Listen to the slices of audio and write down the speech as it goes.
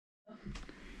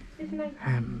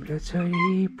हाम्रो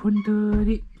छोरी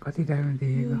फुन्टुरी कति राम्रो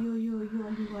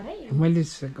देखेको मैले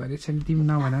गरेको छैन तिमी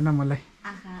नभन न मलाई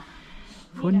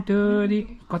फुन्टुरी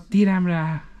कति राम्रो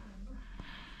आमा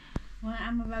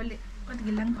बाबुले कति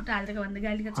गिल्ला फोटो हाल्दिएको भन्दा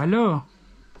गाली गर्छ हेलो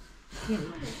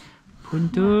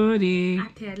फुन्टुरी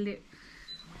साथीहरूले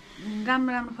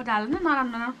राम्रो राम्रो फोटो हाल्दैन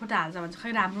नराम्रो नराम्रो फोटो हाल्छ भन्छ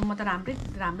खै राम्रो म त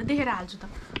राम्रो देखेर हाल्छु त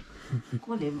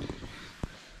कसले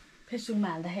फेसबुकमा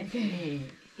हाल्दाखेरि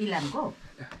इलामको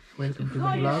वेलकम टु द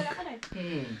ब्लग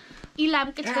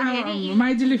इलामकै छोरी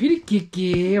माइजूले फेरि के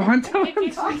भन्छ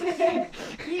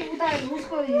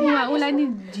उसलाई नि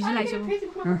झिझो लाग्छ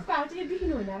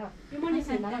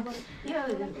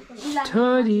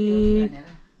छोरी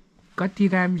कति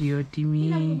राम्री हो तिमी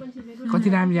कति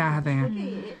राम्री आहा त यहाँ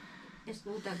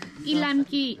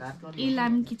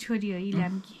इलामकी छोरी हो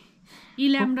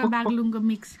इलाम र बागलुङको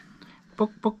मिक्स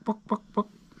पक पक पक पक पक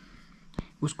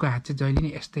उसको हात चाहिँ जहिले नि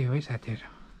यस्तै हो है साथीहरू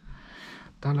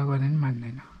तल गर्दा नि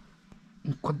मान्दैन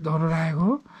कति डर लागेको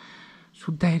हो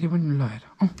सुत्दाखेरि पनि लगेर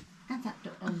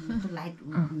लाइट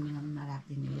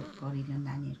राखिदिनु गरिदिनु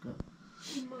नानीहरूको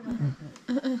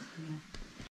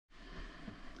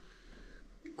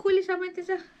कोली समातेछ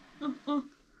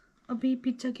अभी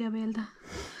पिज्जा क्या बेल त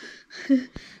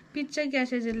पिज्जा क्या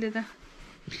सेजलले त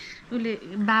उसले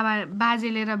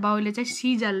बाजेले र बाउले चाहिँ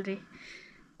सिजल रे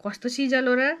कस्तो सिजल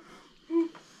हो र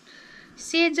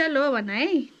सेजल हो भन है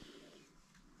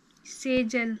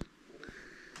सेजल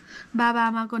बाबा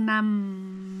आमाको नाम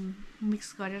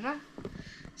मिक्स गरेर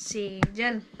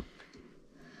सेजल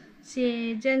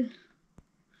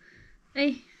ए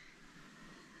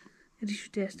रिस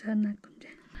उठे जस्तो नाक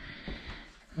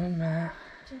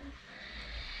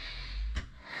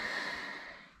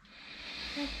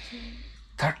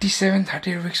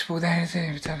 37-30 विक्स पुग्दाखेरि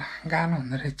चाहिँ बिचरा गाह्रो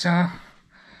हुँदो रहेछ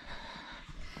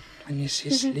अनि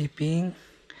स्लिपिङ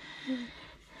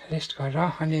रेस्ट गरेर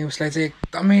अनि उसलाई चाहिँ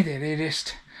एकदमै धेरै रेस्ट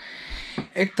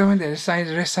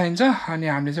चाहिन्छ अनि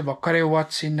हामीले चाहिँ भर्खरै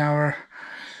watch in our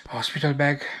hospital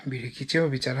bag video खिच्यो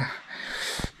बिचरा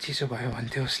चिसो भयो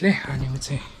भन्थ्यो उसले अनि ऊ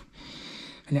चाहिँ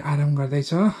अनि आराम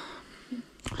गर्दैछ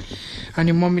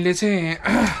अनि मम्मीले चाहिँ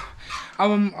अब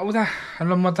उता ल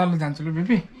म तल जान्छु ल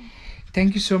baby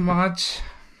thank you so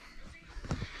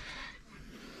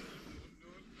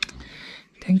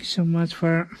much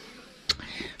for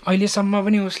अहिलेसम्म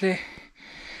पनि उसले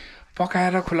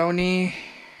पकाएर खुलाउने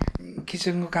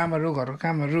किचनको कामहरू घरको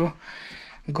कामहरू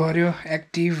गर्यो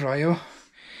एक्टिभ रह्यो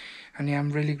अनि आइ am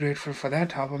really grateful for that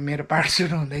अब मेरो पार्ट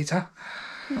सुरु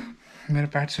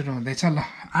हुँदैछ ल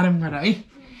आराम गर है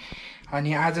अनि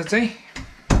आज चाहिँ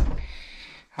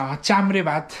चाम्रे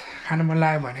भात खानु मन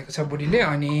लाग्यो भनेको छ बुढीले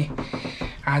अनि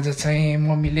आज चाहिँ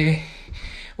मम्मीले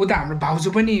उता हाम्रो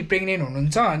भाउजू पनि प्रेग्नेन्ट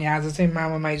हुनुहुन्छ अनि आज चाहिँ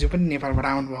मामा माइजू पनि नेपालबाट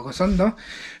आउनुभएको छ नि त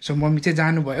सो मम्मी चाहिँ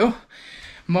जानुभयो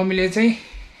मम्मीले चाहिँ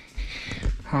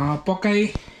पकाइ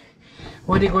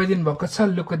वरि गरिदिनु भएको छ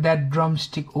look that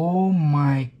drumstick oh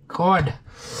my God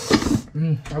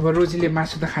अब रोजीले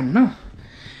मासु त खान्न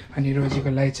अनि रोजीको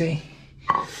लागि चाहिँ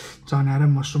चना र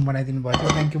मसरुम बनाइदिनु भयो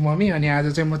थ्याङ्क यू मम्मी अनि आज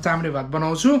चाहिँ म चाम्रे भात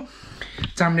बनाउँछु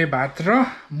चाम्रे भात र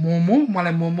मोमो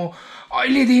मलाई मोमो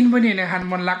अहिलेदेखि पनि होइन खानु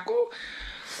मन लाग्यो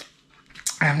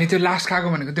हामीले त्यो लास्ट खाएको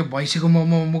भनेको त्यो भैँसीको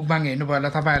मोमो मुकबाङ हेर्नुभयो होला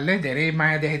तपाईँहरूले धेरै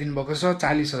माया देखाइदिनु भएको छ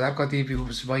 40,000 कति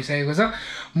भ्युज भइसकेको छ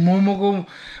मोमोको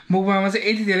मुकबाङमा चाहिँ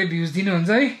यति धेरै भ्युज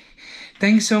दिनुहुन्छ है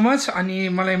थ्याङ्क यू सो मच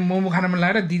अनि मलाई मोमो खान मन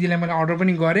लागेर दिदीलाई मैले अर्डर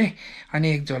पनि गरेँ अनि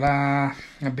एक झोला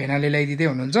भेनाले ल्याइदिँदै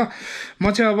हुनुहुन्छ म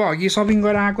चाहिँ अब अघि सपिङ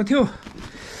गरेर आएको थियो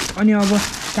अनि अब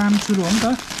काम सुरु हो नि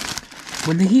त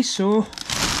भोलिदेखि सो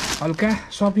हल्का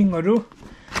सपिङहरू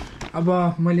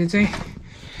अब मैले चाहिँ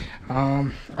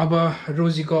अब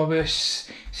रोजीको अब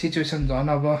सिचुएसन झन्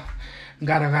अब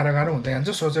गाह्रो हुँदै जान्छ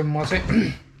सो चाहिँ म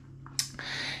चाहिँ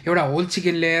एउटा होल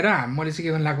चिकन ल्याएर मैले चाहिँ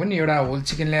के गर्नु लाग्यो भने एउटा होल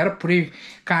चिकन ल्याएर पुरै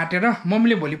काटेर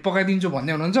मम्मीले भोलि पकाइदिन्छु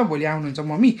भन्दै हुनुहुन्छ भोलि आउनुहुन्छ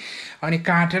मम्मी अनि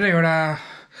काटेर एउटा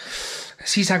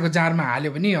सिसाको जारमा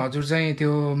हाल्यो भने हजुर चाहिँ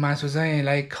त्यो मासु चाहिँ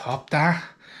लाइक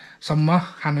हप्तासम्म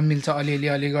खान मिल्छ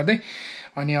अलि गर्दै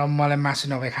अनि अब मलाई मासु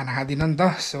नभए खाना खाँदिनँ नि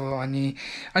त सो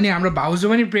अनि हाम्रो भाउजू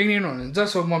पनि प्रेग्नेन्ट हुनुहुन्छ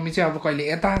सो मम्मी चाहिँ अब कहिले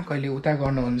यता कहिले उता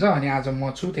गर्नुहुन्छ अनि आज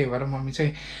म छु त्यही भएर मम्मी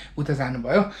चाहिँ उता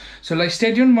जानुभयो सो ल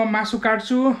स्टे ट्युन म मासु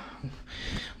काट्छु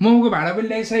मोमोको भाँडा पनि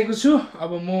ल्याइसकेको छु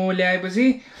अब म ल्याएपछि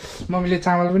मम्मीले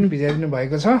चामल पनि भिजाइदिनु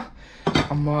भएको छ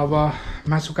म अब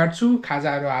मासु काट्छु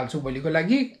खाजाहरू हाल्छु भोलिको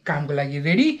लागि कामको लागि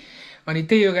रेडी अनि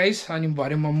त्यही हो गाइस अनि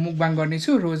भरे म मुकबाङ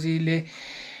गर्नेछु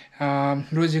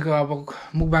रोजीको अब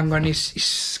मुकबाङ गर्ने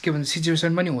के भन्छ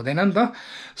सिचुएसन पनि हुँदैन नि त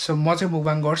सो म चाहिँ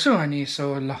मुकबाङ गर्छु अनि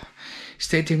सो ल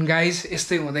स्टे ट्युन गाइस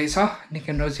यस्तै हुँदैछ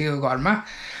निकेन रोजीको घरमा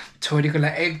छोरीको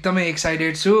लागि एकदमै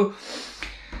एक्साइटेड छु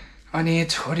अनि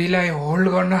छोरीलाई होल्ड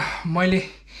गर्न मैले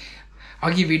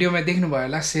अघि भिडियोमा देख्नुभयो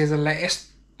होला सेजललाई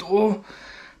यस्तो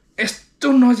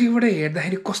नजिकबाट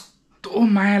हेर्दाखेरि कस्तो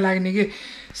माया लाग्ने कि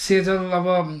सेजल अब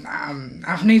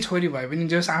आफ्नै छोरी भए पनि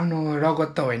जस आफ्नो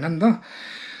रगत त होइन नि त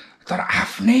तर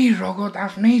आफ्नै रगत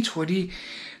आफ्नै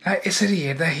छोरीलाई यसरी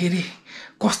हेर्दाखेरि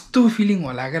कस्तो फिलिङ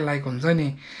होला क्या लाइक हुन्छ नि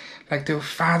लाइक त्यो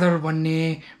फादर बन्ने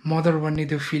मदर बन्ने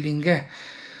त्यो फिलिङ क्या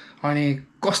अनि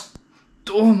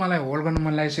कस्तो मलाई होल्ड गर्न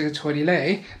मन लागिसक्यो छोरीलाई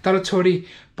है तर छोरी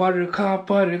पर्ख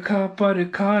पर्ख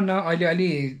पर्ख न अहिले अलि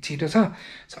छिटो छ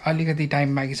अलिकति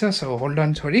टाइम बाँकी छ सो होल्ड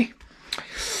अन छोरी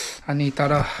अनि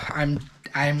तर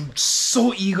I am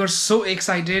so eager so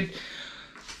excited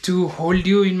to hold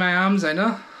you in my arms होइन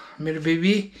मेरो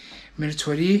बेबी मेरो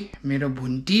छोरी मेरो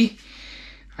भुन्टी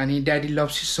अनि daddy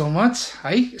loves you so much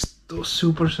है यस्तो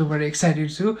सुपर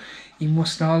एक्साइटेड छु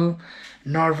इमोसनल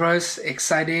नर्भस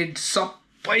एक्साइटेड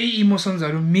सबै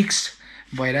इमोसन्सहरू मिक्स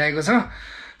भइरहेको छ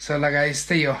सो लगाए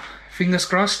यस्तै हो फिङ्गर्स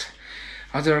क्रस्ड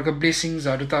हजुरहरूको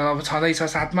ब्लेसिङ्सहरू त अब छँदैछ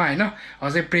साथमा होइन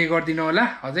अझै प्रे गरिदिनु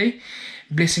होला अझै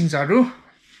ब्लेसिङ्सहरू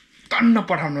टन्न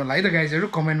पठाउनु होला है त गाइजहरू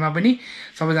कमेन्टमा पनि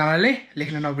सबैजनाले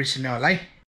लेख्न नबिर्सिनु होला है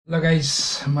ल गाइज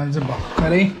मैले चाहिँ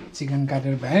भर्खरै चिकन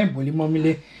काटेर भएँ भोलि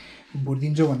मम्मीले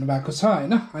भुटिदिन्छु भन्नुभएको छ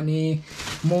होइन अनि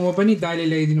मोमो पनि दाइले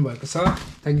ल्याइदिनु भएको छ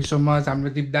थ्याङ्क यू सो मच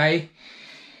हाम्रो दिप दाई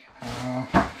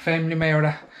फ्यामिलीमा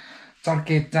एउटा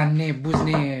चर्के जान्ने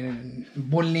बुझ्ने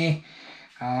बोल्ने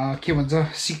के भन्छ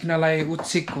सिक्नलाई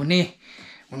उत्सुक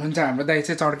हुनुहुन्छ हाम्रो दाइ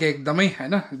चाहिँ चर्के एकदमै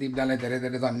होइन दिप दाईलाई धेरै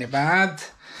धेरै धन्यवाद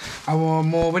अब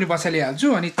म पनि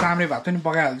बसालिहाल्छु अनि चाम्रे भात पनि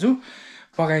पकाइहाल्छु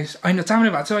होइन चाम्रे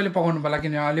भात चाहिँ अहिले पकाउनु पर्ला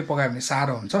किनभने अहिले पकायो भने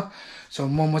साह्रो हुन्छ सो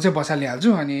मोमो चाहिँ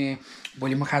बसालिहाल्छु अनि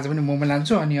भोलि म खाजा पनि मोमो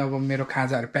लान्छु अनि अब मेरो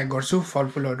खाजाहरू प्याक गर्छु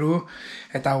फलफुलहरू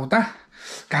यताउता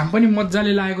घाम पनि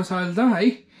मजाले लागेको छ अहिले त है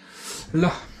ल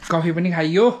कफी पनि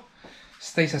खाइयो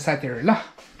यस्तै छ साथीहरू ल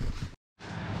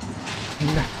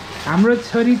हाम्रो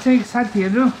छोरी चाहिँ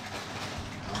साथीहरू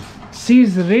C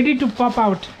is ready to pop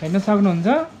out हेर्न सक्नुहुन्छ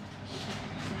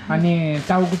अनि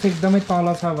टाउको चाहिँ एकदमै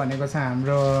तल छ भनेको छ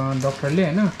हाम्रो डक्टरले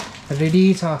होइन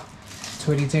रेडी छ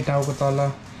छोरी चाहिँ टाउको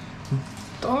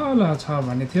तल छ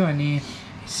भन्ने थियो अनि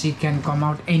C can come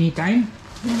out any time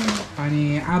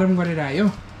अनि आराम गरेर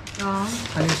आयो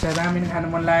अनि रामेन खानु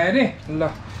मन लाग्यो अरे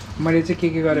ल मैले चाहिँ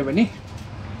के गरेँ भने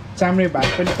चाम्रे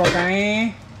भात पनि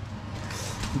पकाएँ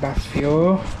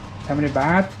बाफ्यो चाम्रे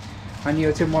भात अनि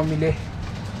यो चाहिँ मम्मीले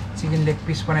चिकन लेग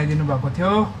पिस बनाइदिनु भएको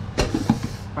थियो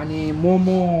अनि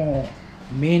मोमो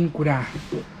मेन कुरा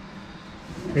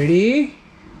रेडी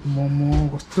मोमो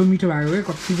कस्तो मिठो भएको क्या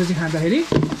कति बजी खाँदाखेरि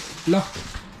ल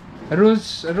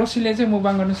रोसीले चाहिँ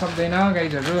मुकबाङ गर्नु सक्दैन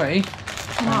गाइजहरू है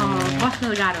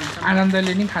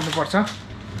आनन्दले नि खानुपर्छ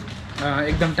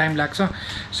एकदम टाइम लाग्छ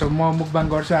सो म मुकबाङ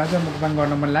गर्छु आज मुकबाङ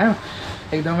गर्न मन लाग्यो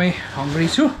एकदमै हङ्ग्री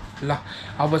छु ल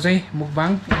अब चाहिँ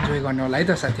मुकबाङ इन्जोय गर्नु होला है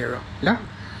त साथीहरू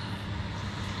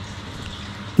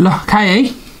ल खाएँ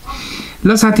है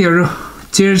ल साथीहरू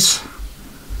चियर्स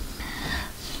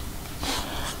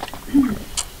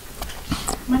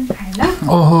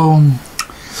ओहो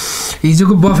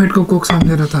हिजोको बफेटको कोक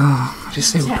सम्झेर त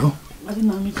रिसै उठ्यो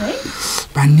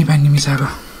पानी मिसाएको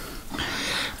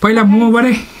पहिला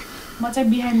मोमोबाटै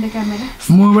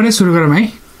सुरु गरौँ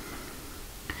है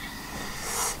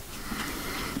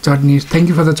चटनी थ्याङ्क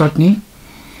यू फर द चटनी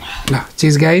ल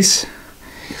चिज गाइस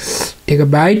टेक अ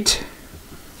बाइट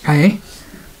खाएँ है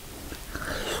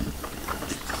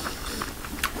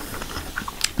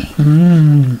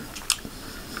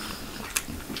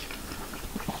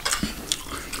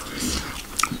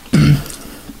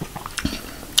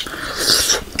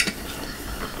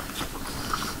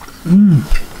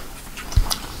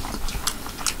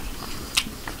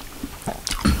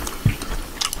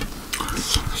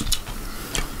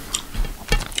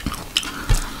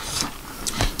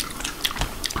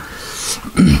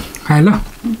खाएँ ल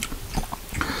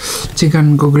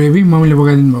चिकनको ग्रेभी मम्मीले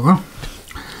पकाइदिनु भएको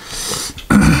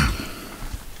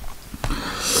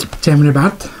चाम्रे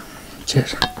भात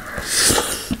cheers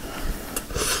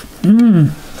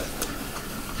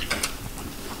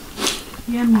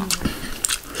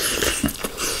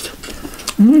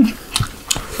Yummy.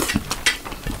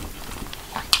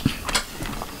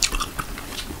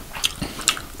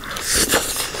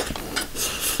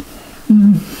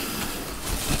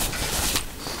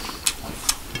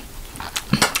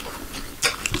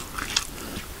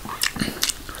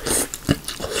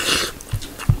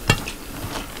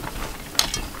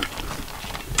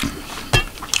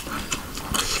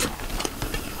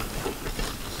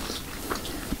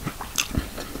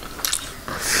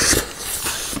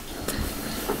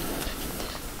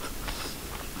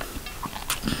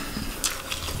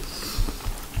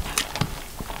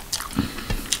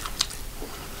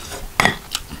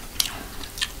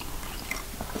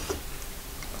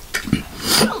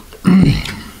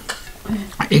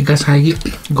 हल्का सागी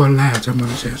गल्लाइहाल्छ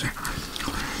मलाई चाहिँ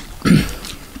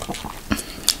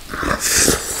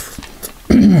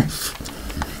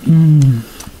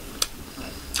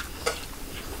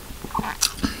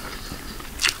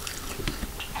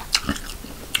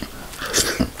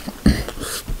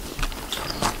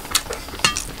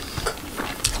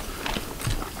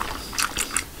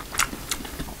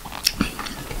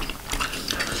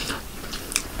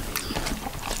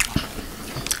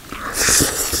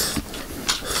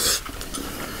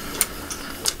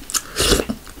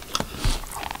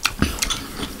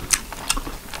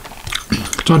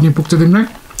चटनी पुग्छ तिमीलाई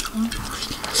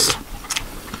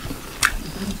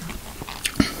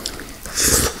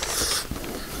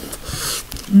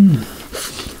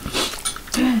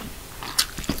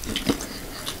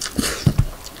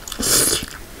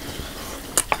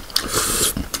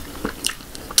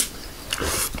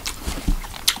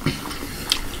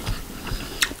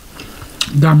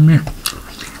दामी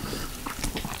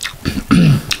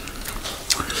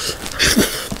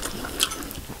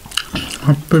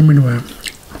हप्पै मिठो भयो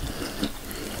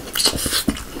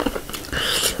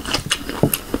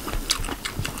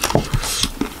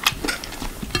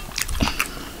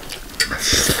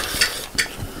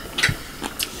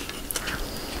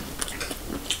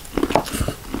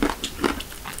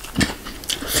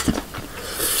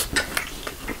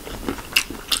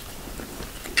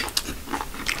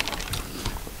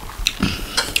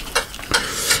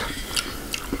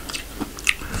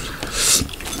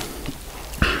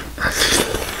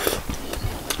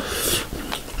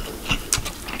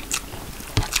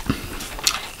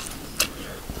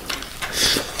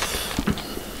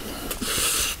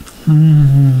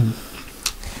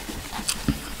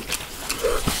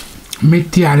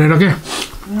मेथी हालेर के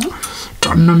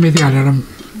टन्न मेथी हालेर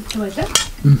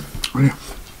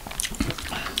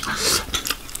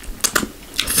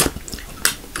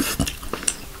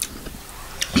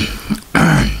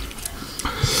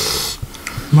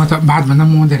म त भातभन्दा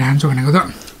म धेरै खान्छु भनेको त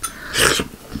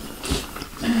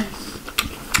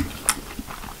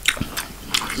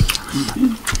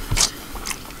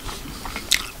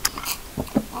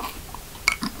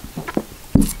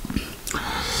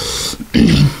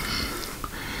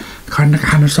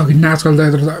खान सकिन्न आजकल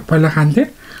त पहिला खान्थे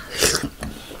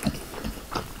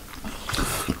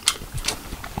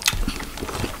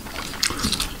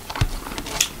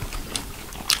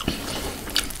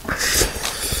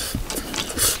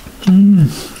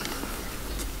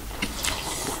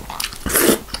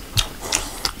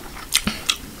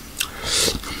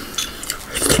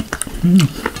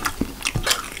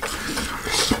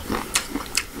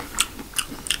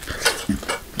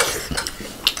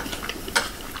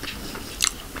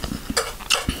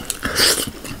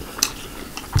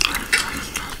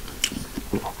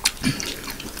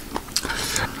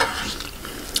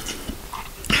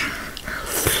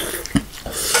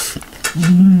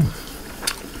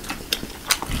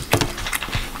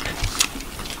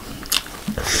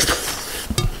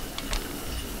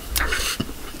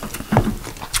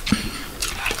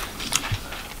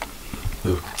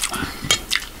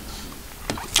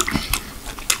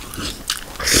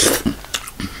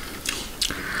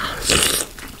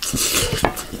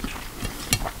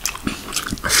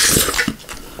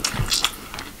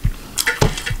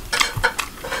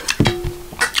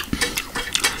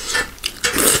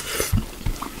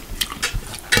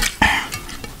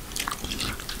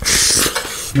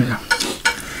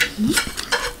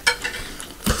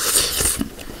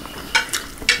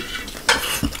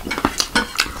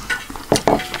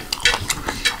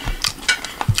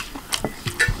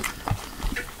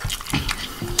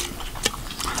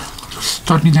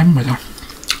चटनी चाहिँ भन्छ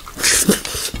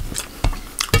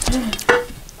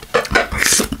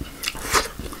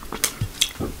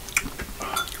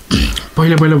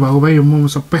पहिला पहिला भएको भए यो मोमो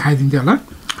सबै खाइदिन्थ्यो होला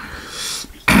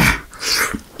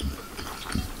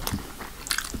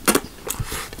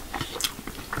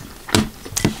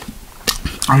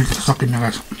अहिले त सकिन्न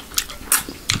रहेछ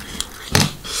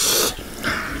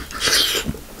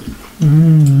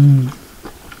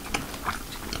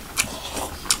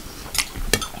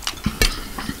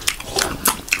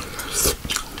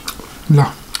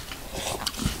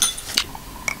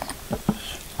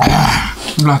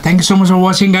ल thank you so much for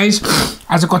watching guys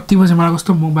आज कति बजे मलाई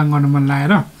कस्तो मुकबाङ गर्न मन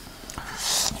लागेर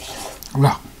ल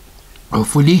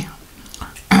hopefully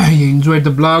you enjoy the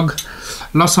blog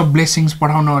lots of blessings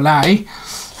पठाउनु होला है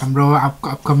हाम्रो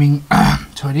अपकमिङ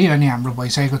छोरी अनि हाम्रो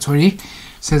भइसकेको छोरी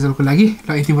सेजलको लागि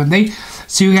ल यति भन्दै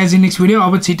C you guys in next video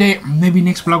अब छिटै मेबी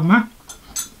नेक्स्ट ब्लगमा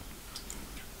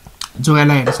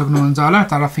जोगाइलाई हेर्न सक्नुहुन्छ होला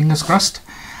तर फिङ्गर्स क्रस्ड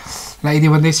ल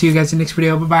यति भन्दै C you guys in next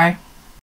video by